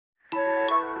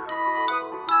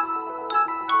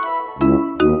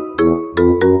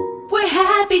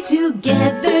we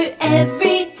together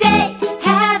every day,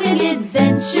 having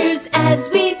adventures as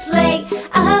we play.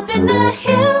 Up in the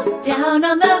hills, down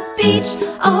on the beach,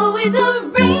 always a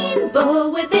rainbow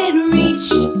within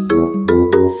reach.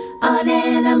 On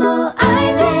Animal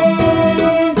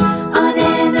Island, on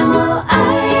Animal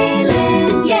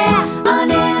Island, yeah.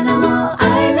 On Animal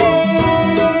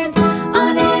Island,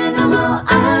 on Animal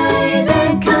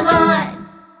Island, come on.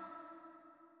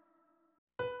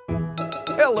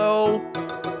 Hello.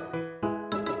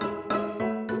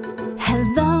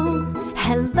 Hello,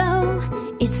 hello,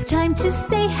 it's time to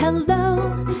say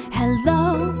hello.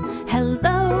 Hello,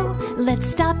 hello, let's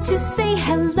stop to say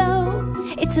hello.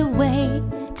 It's a way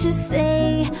to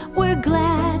say we're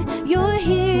glad you're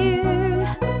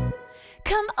here.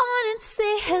 Come on and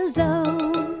say hello.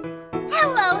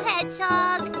 Hello,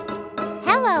 Hedgehog.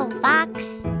 Hello, Fox.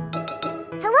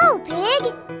 Hello,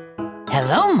 Pig.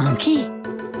 Hello, Monkey.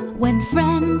 When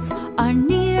friends are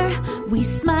near, we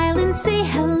smile and say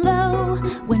hello.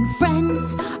 When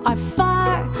friends are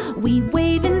far, we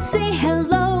wave and say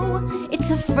hello.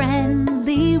 It's a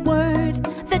friendly word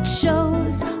that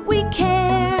shows we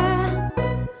care.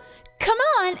 Come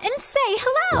on and say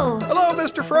hello. Hello,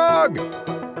 Mr. Frog.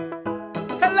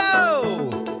 Hello.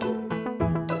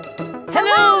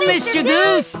 Hello, Mr.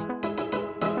 Goose.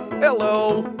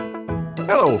 Hello.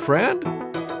 Hello, friend.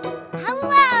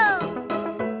 Hello.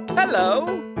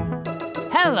 Hello.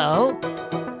 Hello.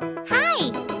 Hi,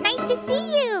 nice to see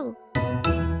you.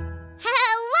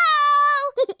 Hello.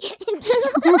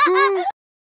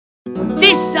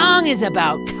 This song is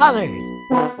about colors.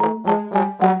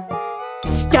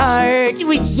 Start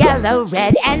with yellow,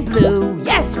 red, and blue.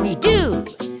 Yes, we do.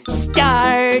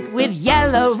 Start with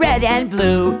yellow, red, and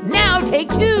blue. Now take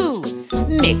two.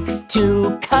 Mix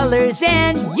two colors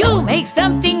and you'll make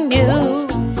something new.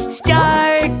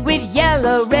 Start with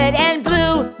yellow, red, and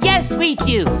blue. Yes, we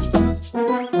do.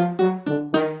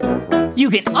 You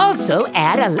can also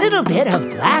add a little bit of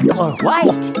black or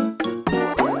white.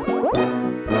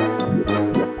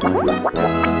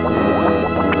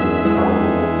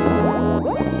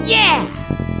 Yeah!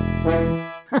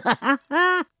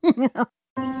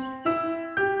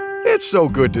 It's so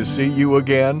good to see you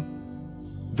again.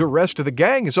 The rest of the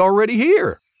gang is already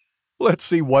here. Let's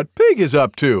see what Pig is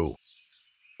up to.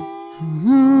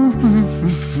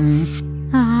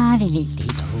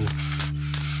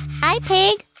 Hi,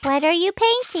 Pig. What are you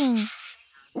painting?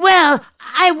 Well,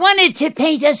 I wanted to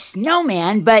paint a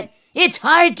snowman, but it's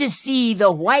hard to see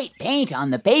the white paint on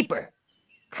the paper.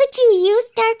 Could you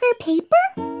use darker paper?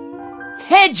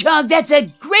 Hedgehog, that's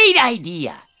a great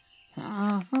idea.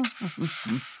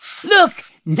 Look,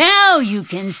 now you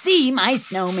can see my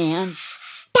snowman.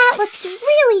 That looks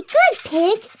really good,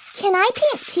 Pig. Can I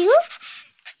paint too?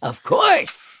 Of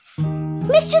course.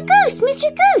 Mr.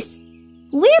 Goose,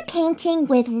 we're painting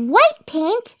with white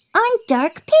paint on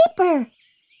dark paper.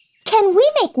 Can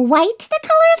we make white the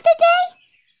color of the day?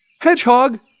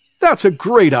 Hedgehog, that's a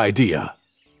great idea.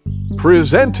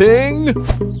 Presenting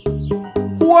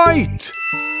white.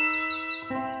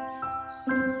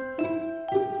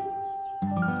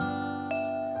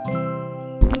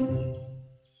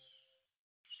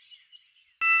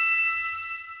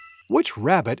 Which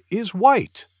rabbit is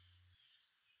white?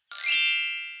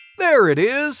 There it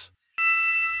is.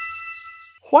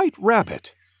 White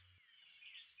rabbit.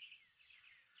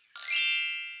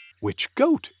 Which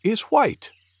goat is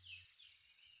white?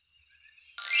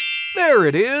 There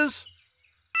it is.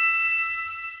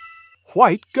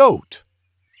 White goat.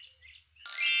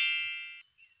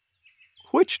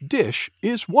 Which dish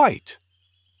is white?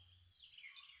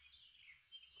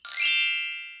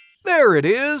 There it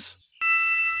is.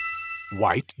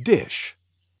 White dish.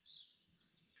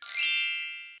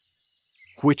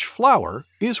 Which flower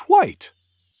is white?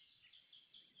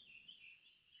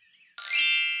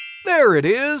 There it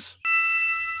is.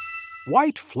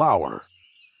 White flower.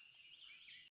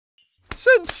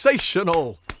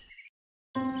 Sensational!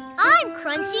 I'm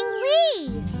crunching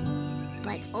leaves,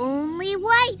 but only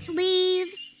white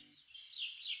leaves.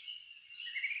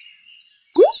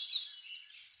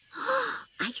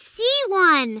 I see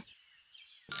one.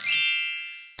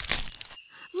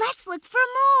 Let's look for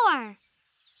more.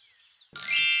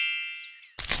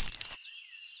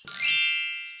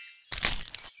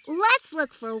 Let's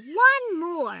look for one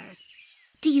more.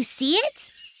 Do you see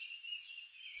it?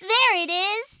 There it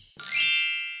is.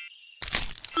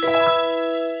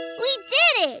 We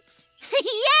did it!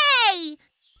 Yay!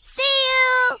 See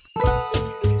you!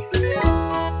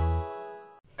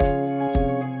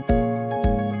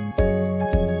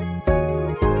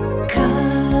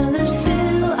 Colors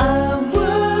fill our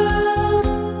world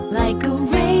like a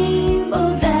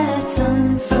rainbow that's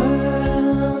unfurled.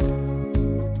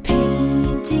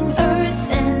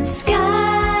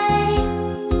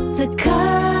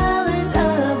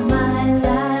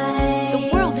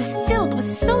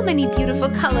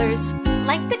 colors,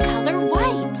 like the color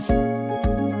white.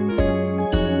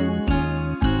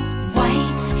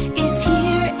 White is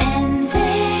here and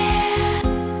there.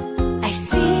 I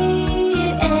see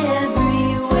it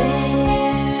everywhere.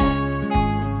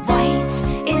 White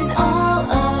is all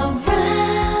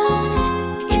around,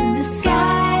 in the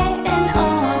sky and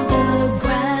on the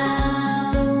ground.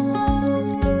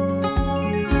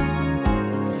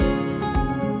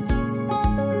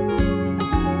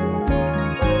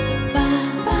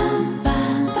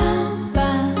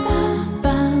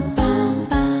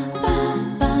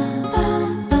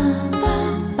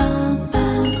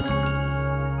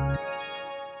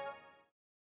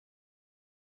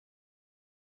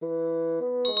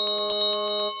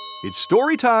 It's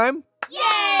story time.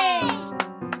 Yay!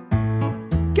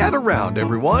 Gather round,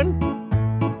 everyone.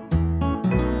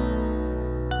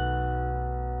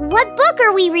 What book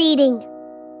are we reading?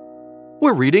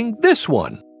 We're reading this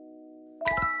one.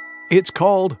 It's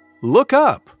called Look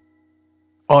Up.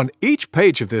 On each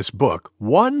page of this book,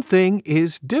 one thing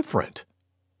is different.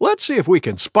 Let's see if we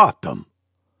can spot them.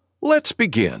 Let's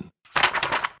begin.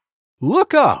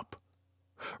 Look Up.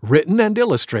 Written and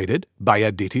illustrated by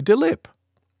Aditi Dilip.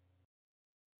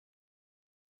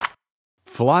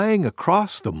 Flying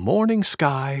across the morning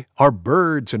sky are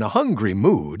birds in a hungry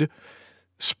mood.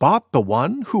 Spot the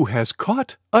one who has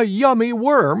caught a yummy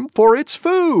worm for its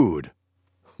food.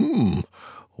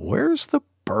 Where's the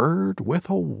bird with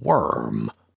a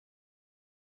worm?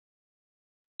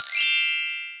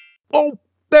 Oh,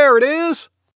 there it is!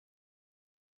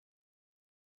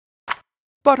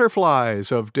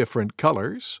 Butterflies of different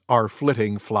colors are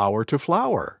flitting flower to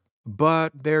flower,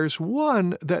 but there's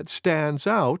one that stands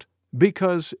out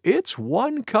because it's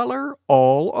one color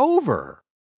all over.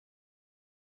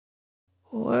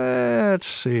 Let's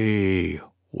see.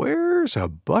 Where's a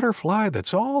butterfly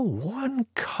that's all one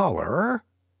color?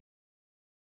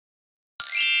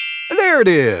 There it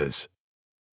is!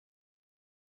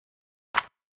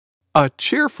 A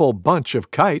cheerful bunch of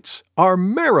kites are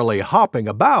merrily hopping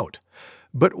about,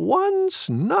 but one's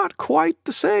not quite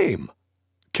the same.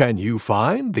 Can you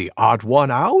find the odd one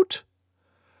out?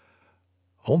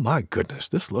 Oh my goodness,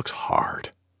 this looks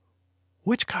hard.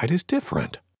 Which kite is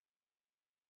different?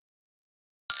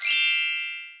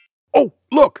 Oh,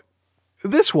 look!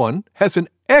 This one has an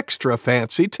extra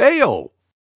fancy tail.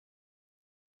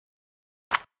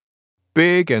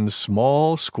 Big and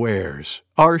small squares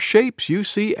are shapes you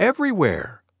see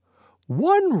everywhere.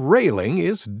 One railing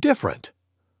is different.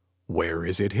 Where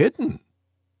is it hidden?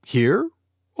 Here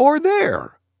or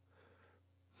there?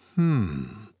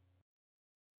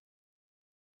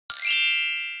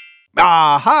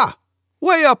 Aha!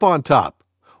 Way up on top.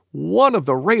 One of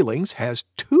the railings has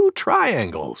two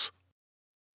triangles.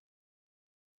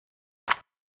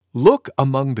 Look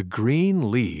among the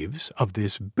green leaves of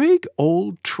this big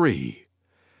old tree.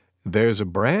 There's a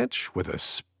branch with a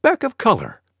speck of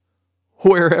color.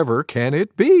 Wherever can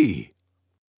it be?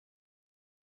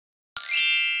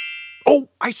 Oh,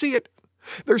 I see it!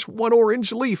 There's one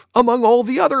orange leaf among all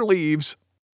the other leaves.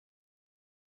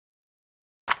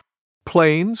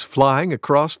 Planes flying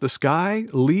across the sky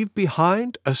leave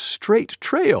behind a straight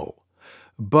trail,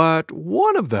 but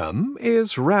one of them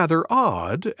is rather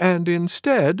odd and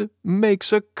instead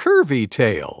makes a curvy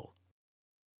tail.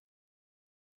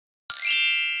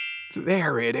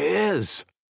 There it is!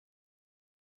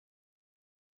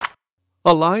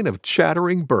 A line of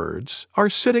chattering birds are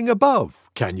sitting above,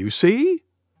 can you see?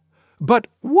 But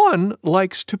one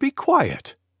likes to be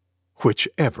quiet.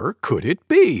 Whichever could it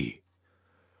be?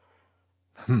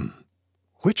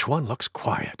 Which one looks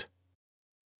quiet?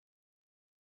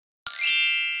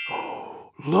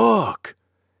 Oh, look!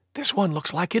 This one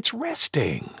looks like it's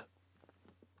resting.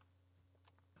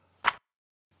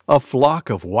 A flock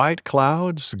of white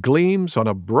clouds gleams on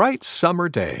a bright summer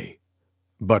day.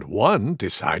 But one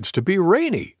decides to be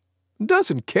rainy,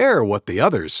 doesn't care what the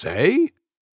others say.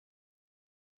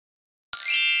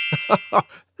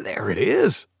 There it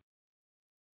is.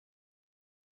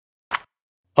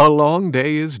 A long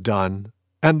day is done,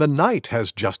 and the night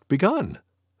has just begun.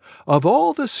 Of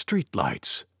all the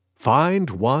streetlights, find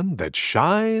one that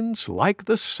shines like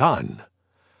the sun.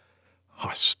 A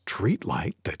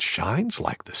streetlight that shines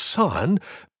like the sun?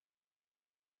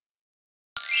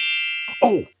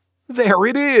 Oh, there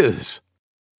it is!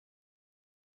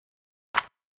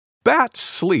 Bats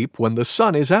sleep when the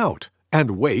sun is out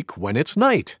and wake when it's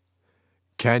night.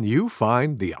 Can you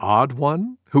find the odd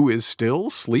one who is still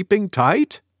sleeping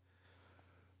tight?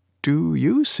 Do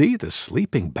you see the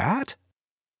sleeping bat?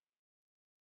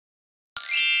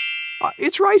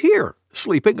 It's right here,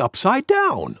 sleeping upside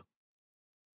down.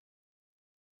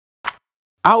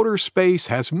 Outer space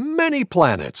has many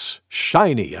planets,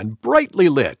 shiny and brightly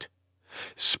lit.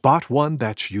 Spot one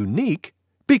that's unique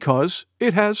because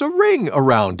it has a ring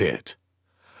around it.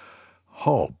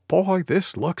 Oh boy,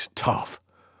 this looks tough.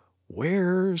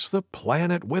 Where's the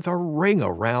planet with a ring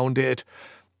around it?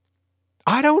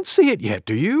 I don't see it yet,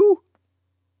 do you?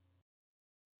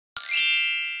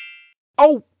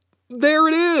 Oh, there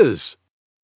it is!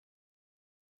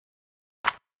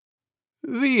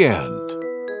 The end.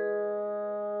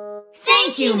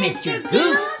 Thank you, Mr.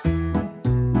 Goose.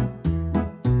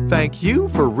 Thank you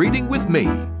for reading with me.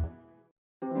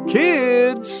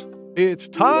 Kids, it's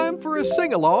time for a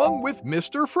sing-along with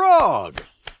Mr. Frog.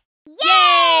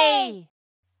 Yay!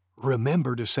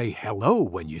 Remember to say hello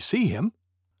when you see him.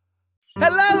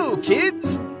 Hello,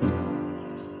 kids!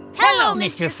 Hello,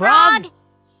 Mr. Frog.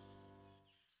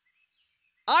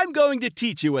 I'm going to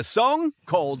teach you a song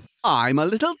called I'm a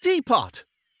Little Teapot.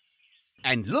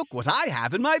 And look what I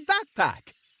have in my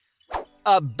backpack.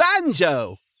 A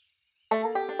banjo!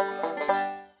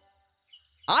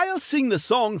 I'll sing the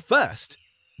song first,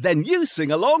 then you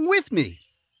sing along with me.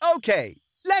 Okay,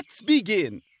 let's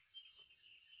begin.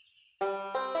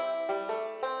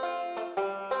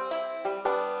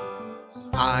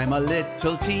 I'm a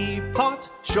little teapot,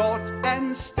 short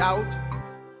and stout.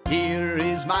 Here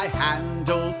is my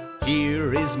handle,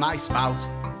 here is my spout.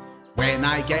 When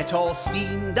I get all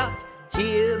steamed up,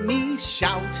 hear me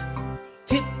shout.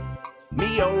 Tip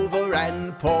me over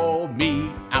and pour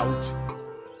me out.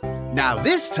 Now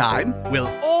this time, we'll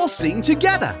all sing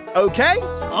together, okay?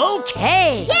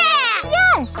 Okay. Yeah!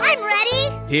 Yes! I'm ready!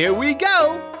 Here we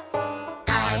go!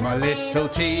 I'm a little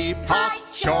teapot,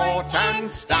 short and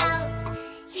stout.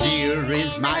 Here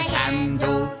is my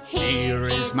handle, here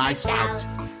is my spout.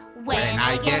 When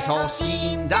I get all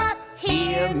steamed up,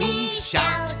 hear me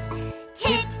shout.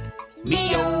 Tip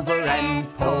me over and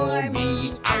pour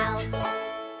me out.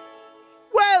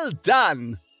 Well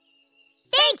done!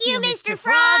 Thank you, Mr.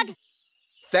 Frog!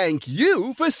 Thank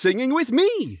you for singing with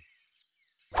me.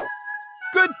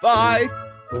 Goodbye.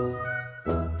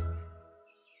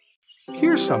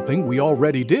 Here's something we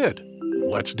already did.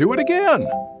 Let's do it again.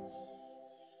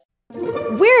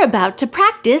 We're about to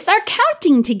practice our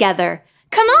counting together.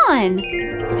 Come on!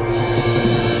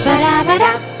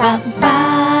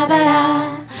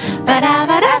 Ba-da-ba-da-ba-ba-ba-da.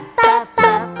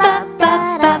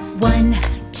 Ba-da-ba-da-ba-ba-ba-ba-ba. 1,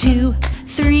 2,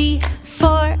 3,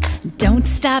 4. Don't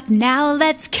stop now,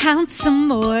 let's count some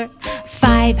more.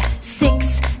 5,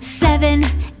 6, 7,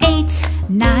 8,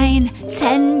 9,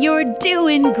 10. You're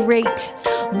doing great.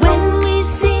 When we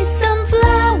see some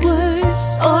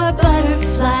flowers or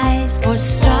butterflies or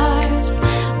stars,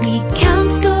 we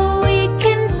count so we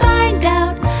can find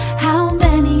out how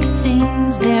many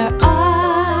things there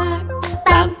are.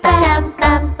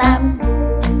 Bum-ba-dum-bum-bum.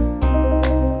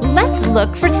 Let's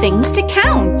look for things to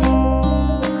count.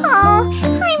 Oh,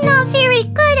 I'm not very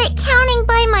good at counting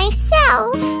by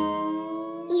myself.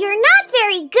 You're not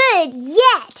very good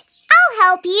yet. I'll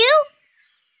help you.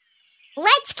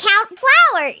 Let's count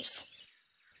flowers.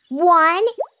 1,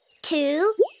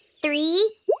 2,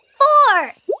 3,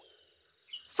 4.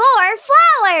 4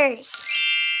 flowers.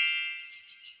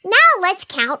 Now let's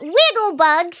count wiggle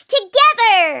bugs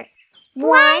together.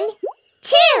 1,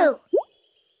 2.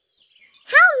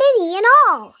 How many in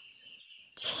all?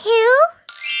 2?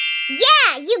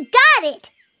 Yeah, you got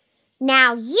it.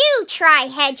 Now you try,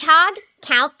 Hedgehog.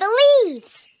 Count the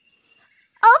leaves.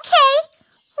 Okay.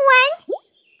 1,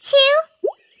 2,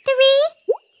 3,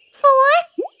 4,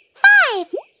 5.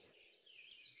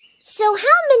 So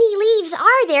how many leaves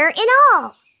are there in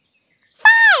all?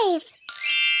 5.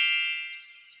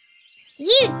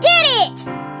 You did it!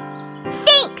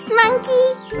 Thanks, Monkey.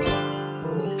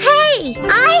 Hey,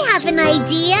 I have an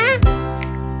idea.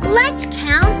 Let's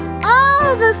count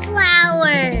all the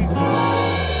flowers.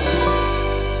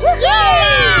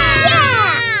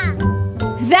 Yeah!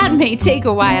 That may take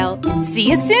a while. See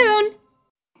you soon!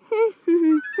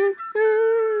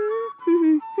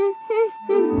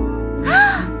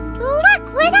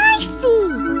 Look what I see!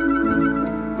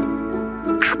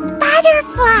 A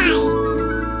butterfly!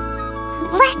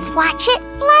 Let's watch it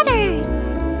flutter.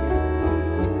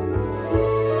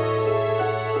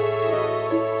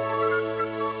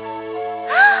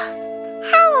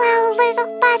 Hello, little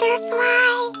butterfly.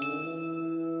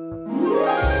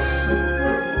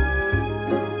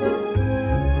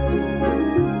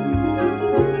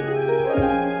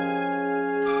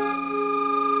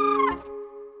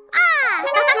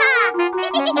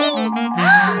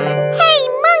 Hey,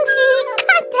 monkey,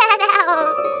 cut that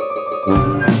out.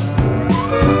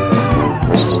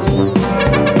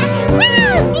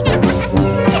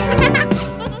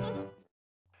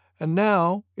 And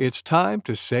now it's time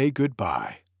to say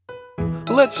goodbye.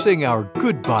 Let's sing our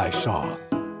goodbye song.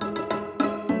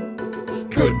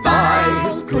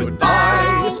 Goodbye,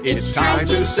 goodbye, it's time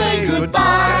to say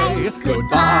goodbye.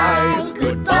 Goodbye,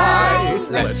 goodbye,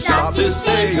 let's stop to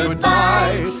say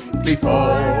goodbye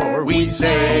before we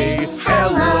say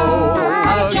hello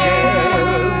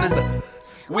again.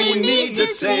 We need to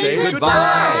say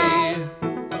goodbye.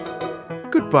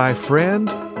 Goodbye, friend.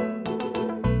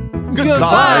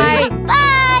 Goodbye.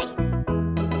 Bye!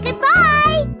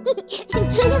 Goodbye!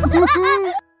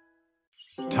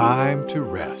 Time to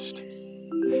rest.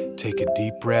 Take a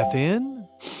deep breath in.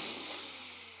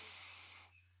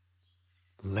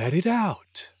 Let it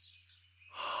out.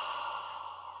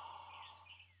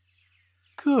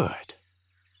 Good.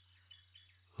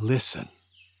 Listen.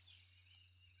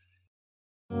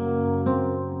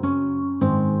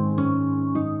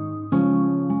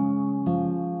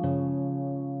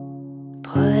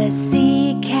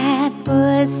 Pussycat,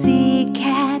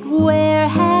 pussycat, where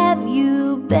have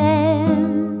you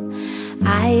been?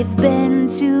 I've been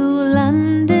to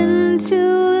London to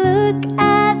look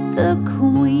at the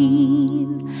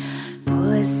Queen.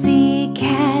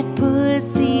 Pussycat,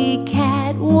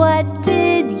 pussycat, what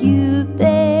did you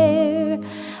there?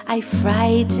 I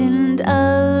frightened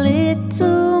a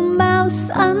little mouse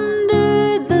under